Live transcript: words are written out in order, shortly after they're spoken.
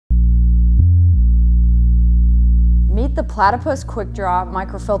Meet the Platypus Quickdraw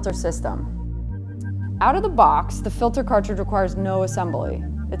MicroFilter system. Out of the box, the filter cartridge requires no assembly.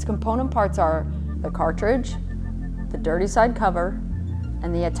 Its component parts are the cartridge, the dirty side cover,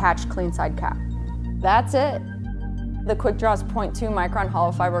 and the attached clean side cap. That's it. The Quickdraw's 0.2 micron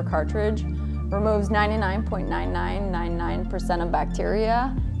hollow fiber cartridge removes 99.9999% of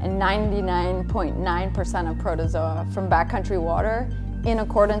bacteria and 99.9% of protozoa from backcountry water in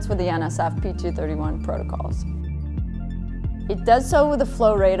accordance with the NSF P231 protocols. It does so with a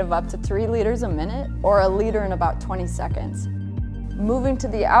flow rate of up to 3 liters a minute or a liter in about 20 seconds. Moving to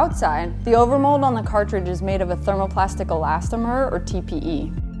the outside, the overmold on the cartridge is made of a thermoplastic elastomer or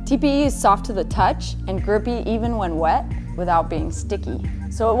TPE. TPE is soft to the touch and grippy even when wet without being sticky.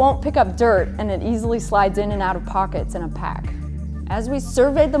 So it won't pick up dirt and it easily slides in and out of pockets in a pack. As we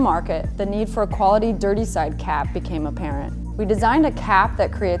surveyed the market, the need for a quality dirty side cap became apparent. We designed a cap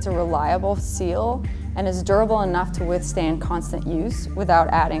that creates a reliable seal and is durable enough to withstand constant use without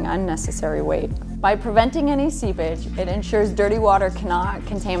adding unnecessary weight. By preventing any seepage, it ensures dirty water cannot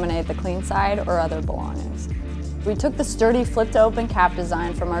contaminate the clean side or other belongings. We took the sturdy flip-to-open cap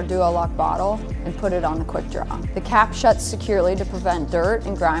design from our dual-lock bottle and put it on the Quickdraw. The cap shuts securely to prevent dirt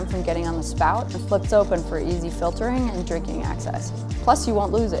and grime from getting on the spout and flips open for easy filtering and drinking access. Plus, you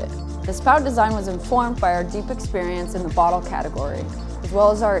won't lose it. The spout design was informed by our deep experience in the bottle category, as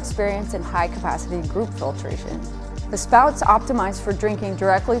well as our experience in high-capacity group filtration. The spout's optimized for drinking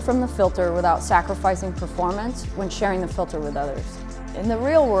directly from the filter without sacrificing performance when sharing the filter with others. In the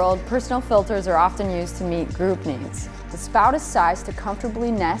real world, personal filters are often used to meet group needs. The spout is sized to comfortably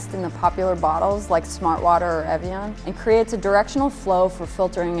nest in the popular bottles like Smart Water or Evian and creates a directional flow for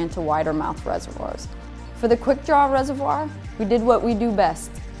filtering into wider mouth reservoirs. For the Quickdraw reservoir, we did what we do best,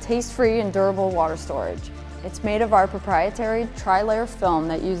 taste-free and durable water storage. It's made of our proprietary tri-layer film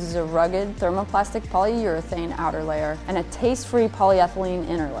that uses a rugged thermoplastic polyurethane outer layer and a taste-free polyethylene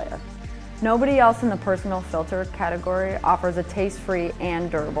inner layer. Nobody else in the personal filter category offers a taste-free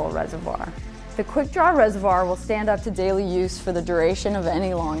and durable reservoir. The Quickdraw reservoir will stand up to daily use for the duration of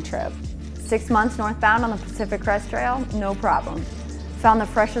any long trip. 6 months northbound on the Pacific Crest Trail? No problem. Found the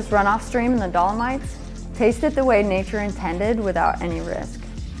freshest runoff stream in the Dolomites? Taste it the way nature intended without any risk.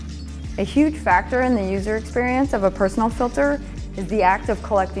 A huge factor in the user experience of a personal filter is the act of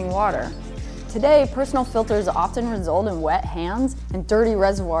collecting water. Today, personal filters often result in wet hands and dirty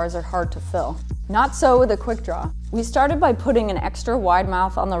reservoirs are hard to fill. Not so with a Quickdraw. We started by putting an extra wide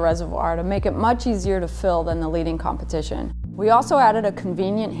mouth on the reservoir to make it much easier to fill than the leading competition. We also added a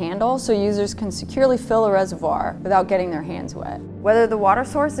convenient handle so users can securely fill a reservoir without getting their hands wet. Whether the water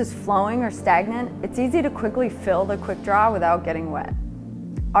source is flowing or stagnant, it's easy to quickly fill the Quickdraw without getting wet.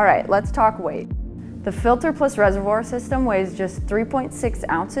 All right, let's talk weight. The Filter Plus reservoir system weighs just 3.6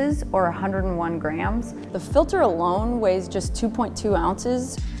 ounces or 101 grams. The filter alone weighs just 2.2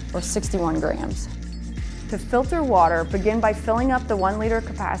 ounces or 61 grams. To filter water, begin by filling up the 1 liter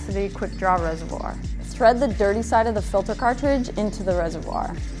capacity Quickdraw reservoir. Thread the dirty side of the filter cartridge into the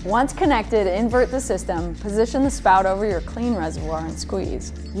reservoir. Once connected, invert the system, position the spout over your clean reservoir and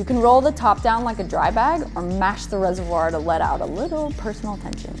squeeze. You can roll the top down like a dry bag or mash the reservoir to let out a little personal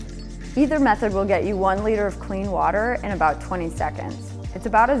tension. Either method will get you 1 liter of clean water in about 20 seconds. It's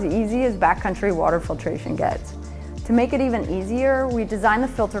about as easy as backcountry water filtration gets. To make it even easier, we designed the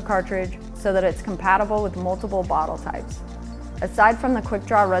filter cartridge so that it's compatible with multiple bottle types. Aside from the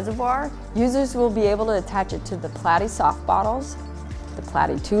Quickdraw reservoir, users will be able to attach it to the Platy soft bottles, the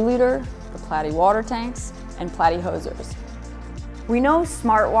Platy 2 liter, the Platy water tanks, and Platy hosers. We know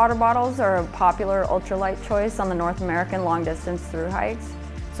smart water bottles are a popular ultralight choice on the North American long distance through hikes.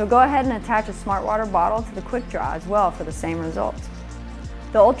 So go ahead and attach a smart water bottle to the Quickdraw as well for the same results.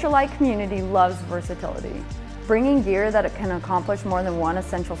 The ultralight community loves versatility. Bringing gear that it can accomplish more than one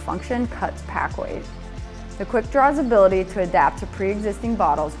essential function cuts pack weight. The Quickdraw's ability to adapt to pre-existing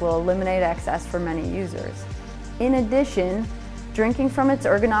bottles will eliminate excess for many users. In addition, drinking from its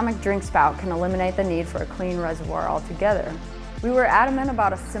ergonomic drink spout can eliminate the need for a clean reservoir altogether. We were adamant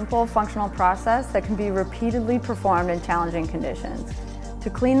about a simple, functional process that can be repeatedly performed in challenging conditions.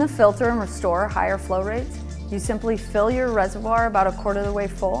 To clean the filter and restore higher flow rates, you simply fill your reservoir about a quarter of the way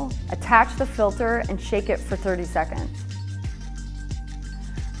full, attach the filter, and shake it for 30 seconds.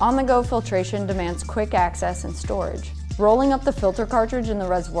 On-the-go filtration demands quick access and storage. Rolling up the filter cartridge in the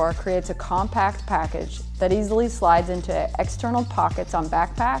reservoir creates a compact package that easily slides into external pockets on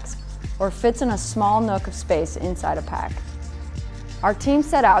backpacks or fits in a small nook of space inside a pack. Our team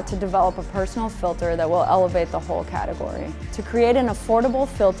set out to develop a personal filter that will elevate the whole category, to create an affordable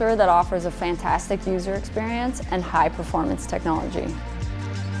filter that offers a fantastic user experience and high-performance technology.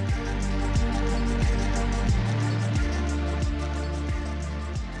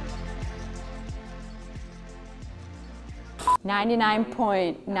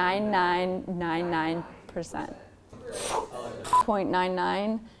 99.9999%.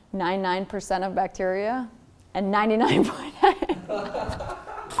 0.9999% of bacteria, and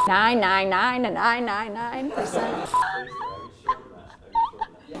 99.9999999%.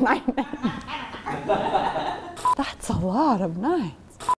 That's a lot of 9s.